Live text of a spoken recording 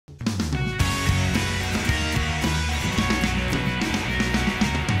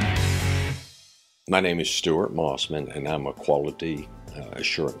My name is Stewart Mosman, and I'm a quality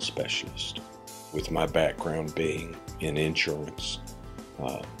assurance specialist. With my background being in insurance,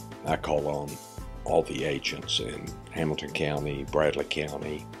 I call on all the agents in Hamilton County, Bradley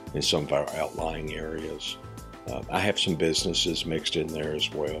County, and some of our outlying areas. I have some businesses mixed in there as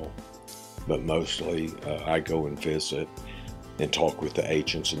well, but mostly I go and visit and talk with the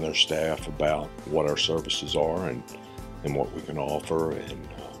agents and their staff about what our services are and what we can offer. And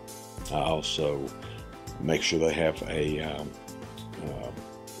I also make sure they have a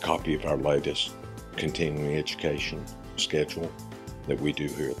copy of our latest continuing education schedule that we do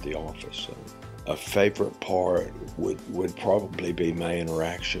here at the office. So a favorite part would probably be my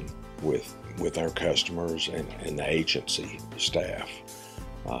interaction with our customers and the agency staff.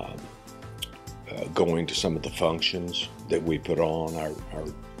 Going to some of the functions that we put on,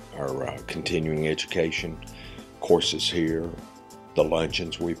 our continuing education courses here, the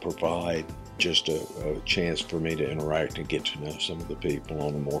luncheons we provide, just a chance for me to interact and get to know some of the people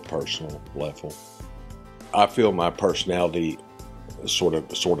on a more personal level. I feel my personality sort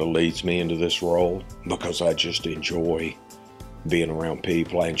of leads me into this role because I just enjoy being around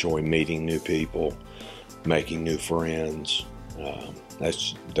people. I enjoy meeting new people, making new friends.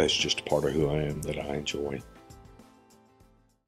 That's just a part of who I am that I enjoy.